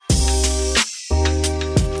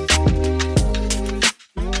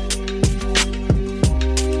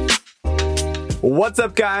What's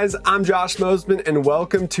up, guys? I'm Josh Mosman, and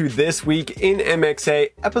welcome to This Week in MXA,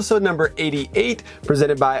 episode number 88,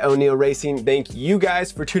 presented by O'Neal Racing. Thank you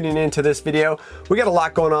guys for tuning in to this video. We got a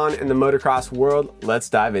lot going on in the motocross world. Let's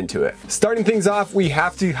dive into it. Starting things off, we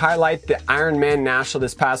have to highlight the Ironman National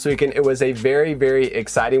this past weekend. It was a very, very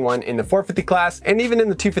exciting one in the 450 class and even in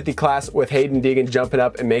the 250 class, with Hayden Deegan jumping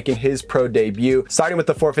up and making his pro debut. Starting with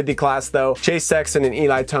the 450 class, though, Chase Sexton and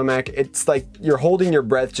Eli Tomac, it's like you're holding your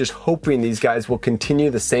breath just hoping these guys will continue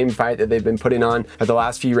the same fight that they've been putting on at the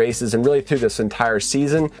last few races and really through this entire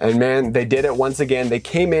season. And man, they did it once again. They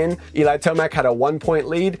came in, Eli Tomac had a 1-point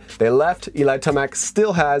lead. They left, Eli Tomac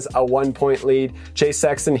still has a 1-point lead. Chase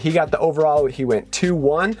Sexton, he got the overall, he went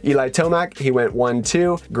 2-1. Eli Tomac, he went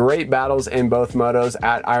 1-2. Great battles in both motos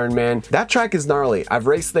at Ironman. That track is gnarly. I've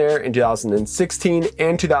raced there in 2016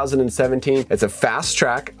 and 2017. It's a fast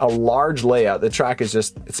track, a large layout. The track is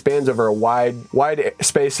just, it spans over a wide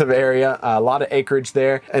space of area, a lot of acreage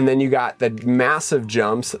there, and then you got the massive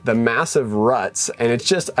jumps, the massive ruts, and it's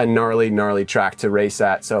just a gnarly track to race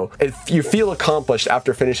at. So if you feel accomplished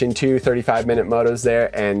after finishing two 35-minute motos there,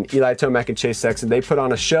 and Eli Tomac and Chase Sexton, they put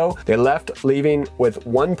on a show. They left, leaving with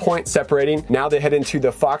 1 point separating. Now they head into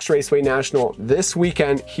the Fox Raceway National this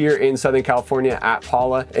weekend here in Southern California at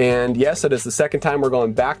Pala. And yes, it is the second time we're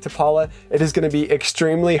going back to Pala. It is going to be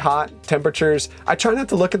extremely hot temperatures. I try not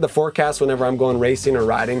to look at the forecast whenever I'm going racing or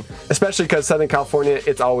riding, especially because Southern California,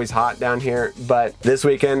 it's always hot down here. But this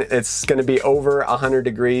weekend, it's going to be over 100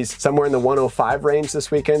 degrees, somewhere in the 105 range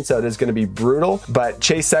this weekend. So it is going to be brutal. But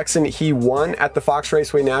Chase Sexton, he won at the Fox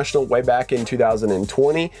Raceway National way back in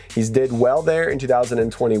 2020. He's did well there in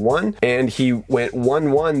 2021. And he went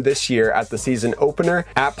 1-1 this year at the season opener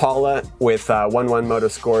at Pala with 1-1 moto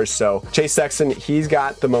scores. So Chase Sexton, he's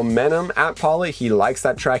got the momentum at Pala. He likes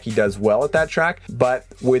that track. He does well at that track. But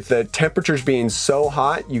with the temperatures being so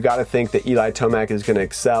hot, you got to think that Eli Tomac is going to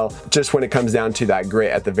excel just when it comes down to that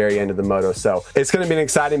grit at the very end of the moto. So it's going to be an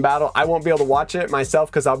exciting battle. I won't be able to watch it myself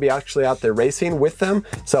because I'll be actually out there racing with them.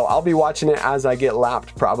 So I'll be watching it as I get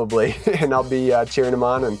lapped probably, and I'll be cheering them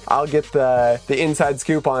on, and I'll get the inside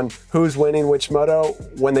scoop on who's winning which moto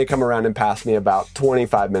when they come around and pass me about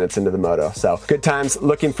 25 minutes into the moto. So good times.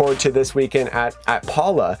 Looking forward to this weekend at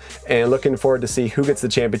Pala, and looking forward to see who gets the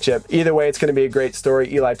championship. Either way, it's going to be a great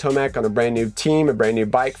story. Eli Tomac on a brand new team, a brand new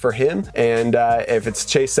bike for him, and if it's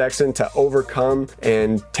Chase Sexton to overcome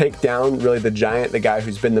and take down really the giant, the guy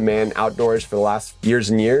who's been the man outdoors for the last years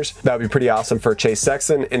and years, that would be pretty awesome for Chase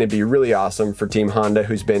Sexton, and it'd be really awesome for Team Honda,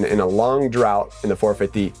 who's been in a long drought in the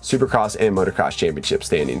 450 Supercross and Motocross Championship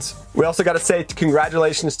standings. We also got to say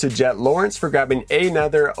congratulations to Jett Lawrence for grabbing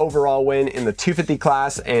another overall win in the 250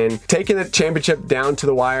 class and taking the championship down to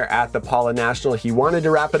the wire at the Pala National. He wanted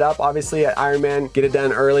to wrap it up, obviously, at Ironman, get it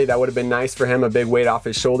done early. That would have been nice for him, a big weight off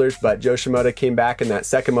his shoulders, but Joe Shimoda came back in that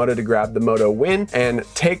second moto to grab the moto win and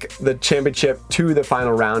take the championship to the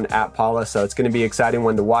final round at Pala. So it's going to be an exciting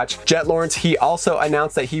one to watch. Jett Lawrence, he also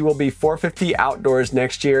announced that he will be 450 outdoors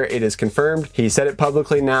next year. It is confirmed. He said it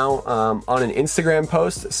publicly now on an Instagram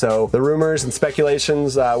post. So the rumors and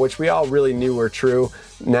speculations, which we all really knew were true,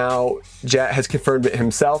 now Jett has confirmed it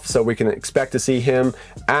himself, so we can expect to see him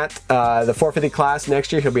at the 450 class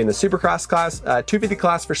next year. He'll be in the Supercross class, 250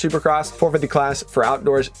 class for Supercross, 450 class for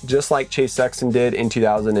outdoors, just like Chase Sexton did in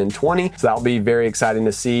 2020. So that'll be very exciting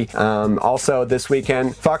to see. Also this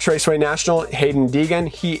weekend, Fox Raceway National, Hayden Deegan,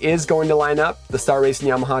 he is going to line up. The Star Racing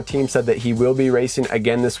Yamaha team said that he will be racing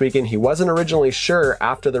again this weekend. He wasn't originally sure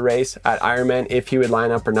after the race at Ironman if he would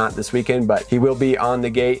line up or not this weekend, but he will be on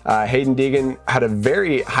the gate. Hayden Deegan had a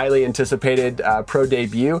very highly anticipated pro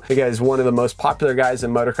debut. The guy is one of the most popular guys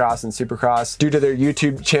in motocross and supercross. Due to their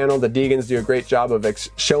YouTube channel, the Deegans do a great job of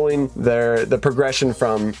showing the progression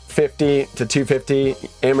from 50 to 250,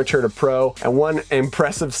 amateur to pro. And one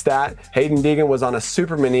impressive stat, Hayden Deegan was on a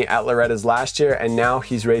Super Mini at Loretta's last year, and now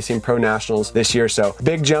he's racing Pro Nationals this year. So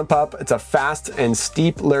big jump up. It's a fast and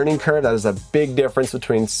steep learning curve. That is a big difference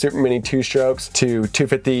between Super Mini 2-strokes to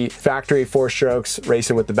 250 factory 4-strokes,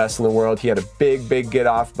 racing with the best in the world. He had a big get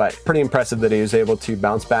off, but pretty impressive that he was able to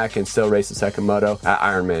bounce back and still race the second moto at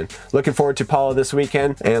Ironman. Looking forward to Pala this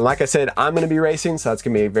weekend, and like I said, I'm going to be racing, so that's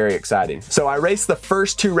going to be very exciting. So I raced the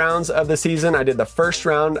first 2 rounds of the season. I did the first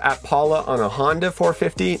round at Pala on a Honda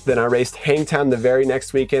 450, then I raced Hangtown the very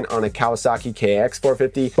next weekend on a Kawasaki KX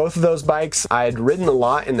 450. Both of those bikes I had ridden a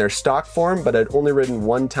lot in their stock form, but I'd only ridden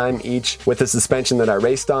one time each with the suspension that I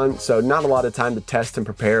raced on, so not a lot of time to test and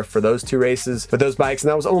prepare for those 2 races with those bikes, and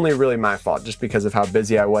that was only really my fault just because of how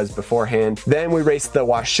busy I was beforehand. Then we raced the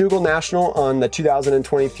Washougal National on the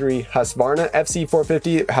 2023 Husqvarna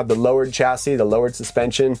FC450. Had the lowered chassis, the lowered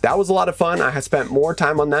suspension. That was a lot of fun. I had spent more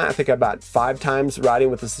time on that. I think about 5 times riding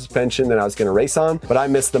with the suspension than I was going to race on, but I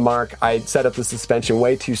missed the mark. I set up the suspension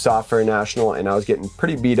way too soft for a national, and I was getting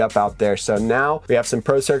pretty beat up out there. So now we have some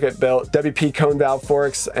Pro Circuit built WP cone valve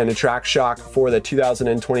forks and a track shock for the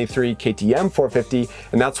 2023 KTM 450,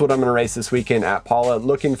 and that's what I'm going to race this weekend at Pala.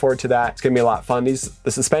 Looking forward to that. It's going to be a lot of fun.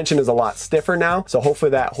 The suspension is a lot stiffer now, so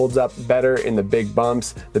hopefully that holds up better in the big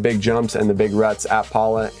bumps, the big jumps, and the big ruts at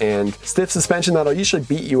Pala. And stiff suspension, that'll usually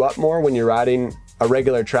beat you up more when you're riding a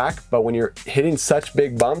regular track, but when you're hitting such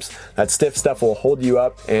big bumps, that stiff stuff will hold you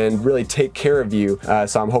up and really take care of you.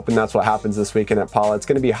 So I'm hoping that's what happens this weekend at Pala. It's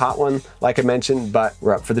going to be a hot one, like I mentioned, but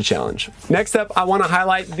we're up for the challenge. Next up, I want to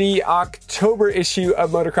highlight the October issue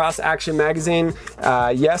of Motocross Action Magazine.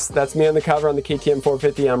 Yes, that's me on the cover on the KTM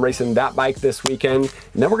 450. I'm racing that bike this weekend,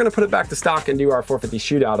 and then we're going to put it back to stock and do our 450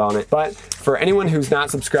 shootout on it. But for anyone who's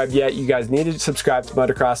not subscribed yet, you guys need to subscribe to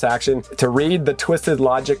Motocross Action to read the Twisted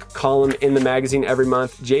Logic column in the magazine every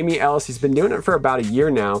month. Jamie Ellis, he's been doing it for about a year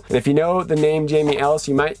now. And if you know the name Jamie Ellis,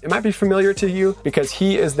 it might be familiar to you because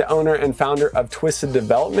he is the owner and founder of Twisted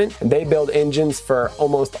Development. And they build engines for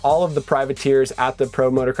almost all of the privateers at the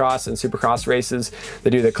pro motocross and supercross races. They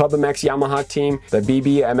do the Club MX Yamaha team, the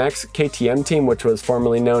BBMX KTM team, which was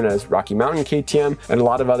formerly known as Rocky Mountain KTM, and a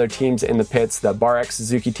lot of other teams in the pits, the Bar X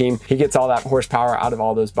Suzuki team. He gets all that horsepower out of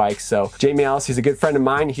all those bikes. So Jamie Ellis, he's a good friend of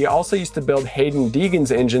mine. He also used to build Hayden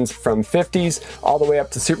Deegan's engines from 50s all the way up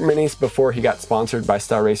to Super Minis before he got sponsored by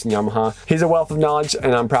Star Racing Yamaha. He's a wealth of knowledge,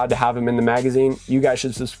 and I'm proud to have him in the magazine. You guys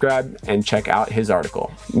should subscribe and check out his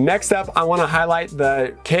article. Next up, I want to highlight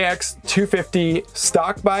the KX250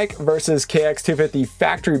 stock bike versus KX250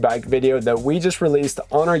 factory bike video that we just released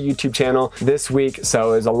on our YouTube channel this week.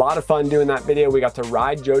 So it was a lot of fun doing that video. We got to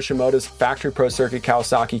ride Joe Shimoda's factory Pro Circuit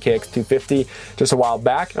Kawasaki KX250 just a while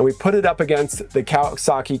back, and we put it up against the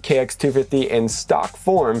Kawasaki KX250 in stock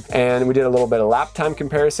form, and we did a little bit of lap time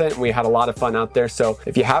comparison. We had a lot of fun out there. So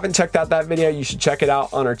if you haven't checked out that video, you should check it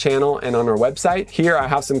out on our channel and on our website. Here I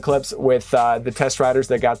have some clips with the test riders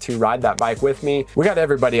that got to ride that bike with me. We got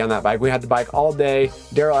everybody on that bike. We had the bike all day.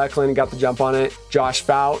 Daryl Eklund got to jump on it. Josh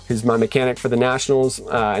Fout, who's my mechanic for the Nationals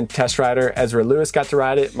and test rider. Ezra Lewis got to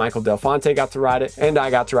ride it. Michael Del Fonte got to ride it, and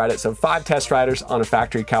I got to ride it. So 5 test riders on a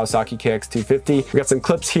factory Kawasaki KX250. We got some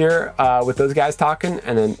clips here with those guys talking,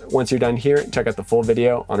 and then once you're done here, check out the full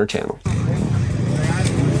video on our channel.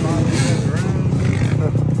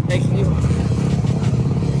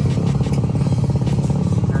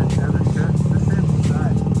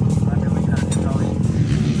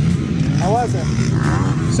 I wasn't.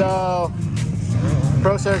 So,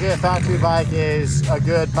 Pro Circuit factory bike is a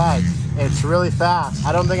good bike. It's really fast.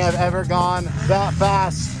 I don't think I've ever gone that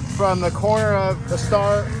fast from the corner of the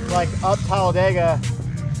start, like up Talladega.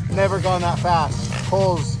 Never gone that fast.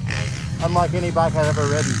 Pulls unlike any bike I've ever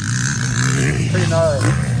ridden. Pretty gnarly.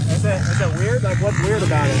 Is it weird? Like, what's weird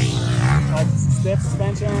about it? Like stiff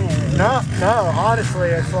suspension? Or? No, honestly,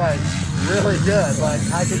 it's like really good. Like,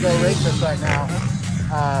 I could go race this right now.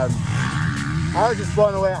 I was just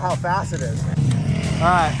blown away at how fast it is. All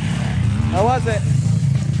right, how was it?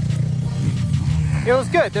 It was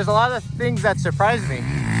good. There's a lot of things that surprised me.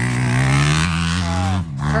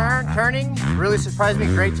 Turning really surprised me.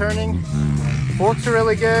 Great turning. Forks are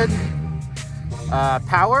really good.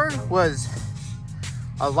 Power was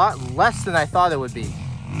a lot less than I thought it would be.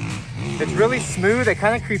 It's really smooth. It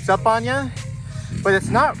kind of creeps up on you, but it's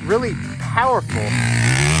not really powerful.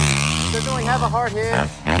 It doesn't really have a hard hit.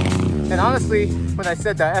 And honestly, when I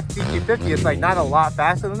said that FT250 is like not a lot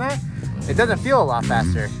faster than that, it doesn't feel a lot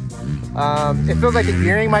faster. It feels like the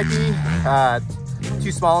gearing might be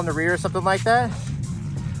too small in the rear or something like that.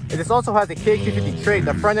 And this also has the KX250 trait.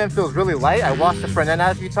 The front end feels really light. I washed the front end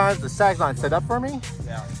out a few times. The sag's not set up for me.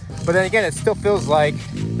 Yeah. But then again, it still feels like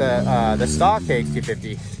the stock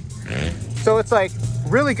KX250. So it's like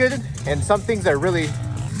really good, and some things are really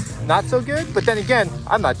not so good. But then again,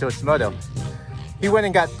 I'm not Joe Shimoda. He went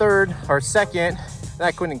and got 3rd or 2nd, and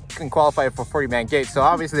I couldn't qualify for 40-man gate. So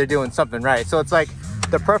obviously they're doing something right. So it's like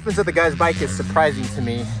the preference of the guy's bike is surprising to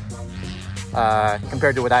me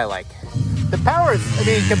compared to what I like. The power is, I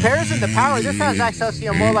mean, comparison to power, this has actually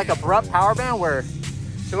a more like abrupt power band where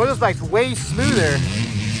Shimoda's bike's way smoother,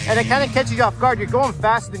 and it kind of catches you off guard. You're going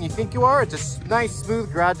faster than you think you are. It's a nice,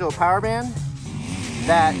 smooth, gradual power band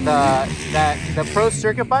that the Pro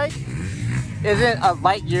Circuit bike isn't a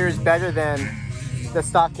light years better than the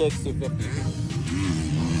stock KX250.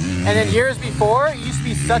 And in years before, it used to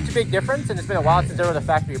be such a big difference, and it's been a while since I rode a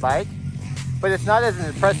factory bike, but it's not as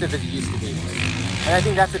impressive as it used to be. And I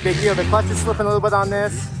think that's a big deal. The clutch is slipping a little bit on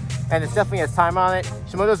this, and it's definitely has time on it.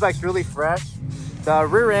 Shimoda's bike's really fresh. The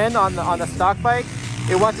rear end on the stock bike,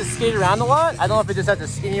 it wants to skate around a lot. I don't know if it just has a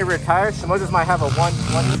skinnier rear tire. Shimoda's might have a 1.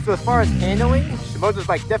 So as far as handling, Shimoda's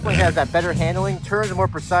bike definitely has that better handling. Turns are more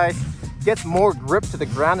precise, gets more grip to the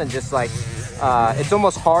ground, and just like, it's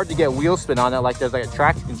almost hard to get wheel spin on it, like there's like a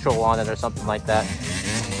traction control on it or something like that.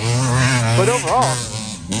 But overall,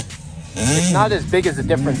 it's not as big as a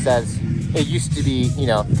difference as it used to be, you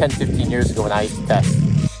know, 10, 15 years ago when I used to test.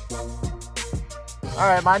 All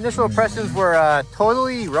right, my initial impressions were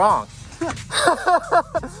totally wrong.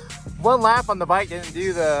 One lap on the bike didn't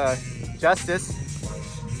do the justice.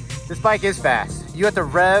 This bike is fast. You have to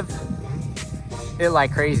rev it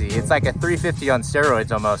like crazy. It's like a 350 on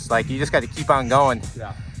steroids almost. Like you just got to keep on going.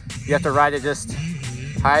 Yeah. You have to ride it just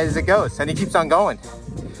high as it goes, and it keeps on going.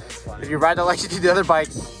 If you ride it like you do the other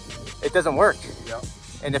bikes, it doesn't work. Yep.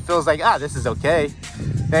 And it feels like, this is okay.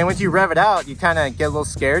 Then once you rev it out, you kind of get a little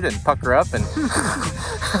scared and pucker up, and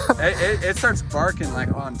it starts barking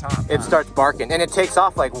like on top. it starts barking, and it takes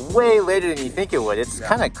off like way later than you think it would. It's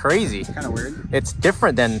kind of crazy. Kind of weird. It's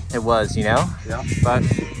different than it was, you know? Yeah. But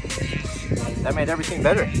that made everything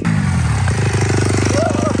better.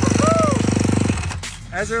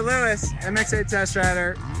 Ezra Lewis, MX8 test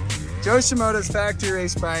rider, Joe Shimoda's factory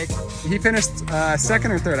race bike. He finished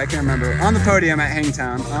second or third, I can't remember, on the podium at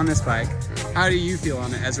Hangtown on this bike. How do you feel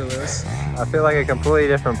on it, Ezra Lewis? I feel like a completely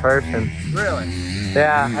different person. Really?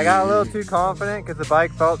 Yeah, I got a little too confident because the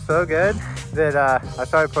bike felt so good that I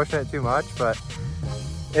started pushing it too much, but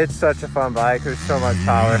it's such a fun bike. There's so much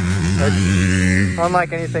power. It's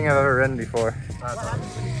unlike anything I've ever ridden before.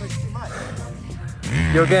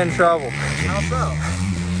 You'll get in trouble. How so?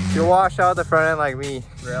 You'll wash out the front end like me.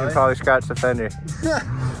 Really? You'll probably scratch the fender.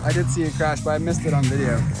 I did see it crash, but I missed it on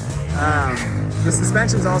video. The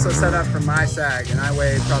suspension's also set up for my sag, and I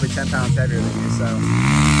weigh probably 10 pounds heavier than you, so.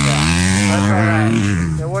 That's alright.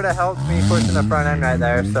 It would have helped me pushing the front end right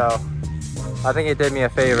there, so I think it did me a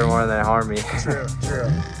favor more than it harmed me. True, true.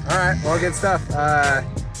 All right, well, good stuff.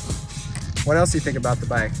 What else do you think about the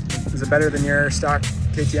bike? Is it better than your stock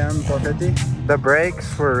KTM 450? The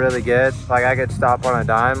brakes were really good. Like I could stop on a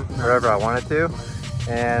dime wherever I wanted to,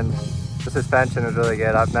 and the suspension was really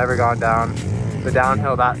good. I've never gone down the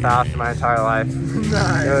downhill that fast in my entire life.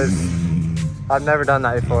 Nice. I've never done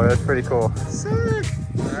that before. It was pretty cool. Sick.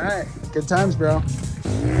 All right, good times, bro.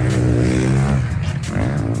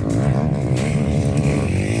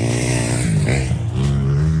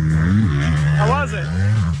 How was it?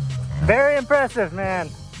 Very impressive, man.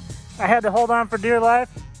 I had to hold on for dear life.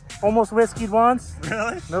 Almost whiskeyed once.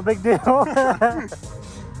 Really? No big deal.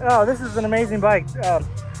 Oh, this is an amazing bike.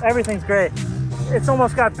 Everything's great. It's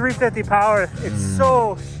almost got 350 power. It's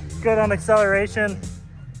so good on acceleration.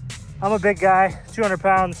 I'm a big guy, 200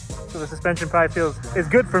 pounds, so the suspension probably is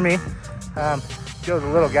good for me. Joe's a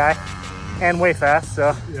little guy and way fast,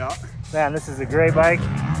 so Yeah. man, this is a great bike.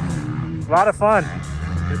 A lot of fun.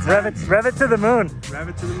 Rev it to the moon. Rev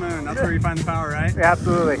it to the moon. That's where you find the power, right?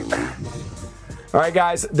 Absolutely. All right,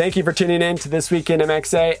 guys, thank you for tuning in to This Week in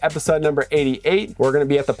MXA, episode number 88. We're going to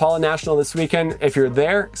be at the Pala National this weekend. If you're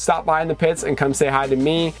there, stop by in the pits and come say hi to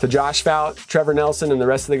me, to Josh Fout, Trevor Nelson, and the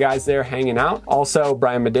rest of the guys there hanging out. Also,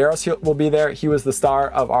 Brian Medeiros will be there. He was the star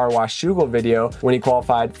of our Washougal video when he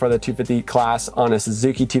qualified for the 250 class on a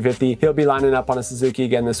Suzuki 250. He'll be lining up on a Suzuki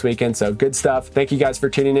again this weekend, so good stuff. Thank you guys for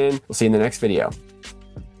tuning in. We'll see you in the next video.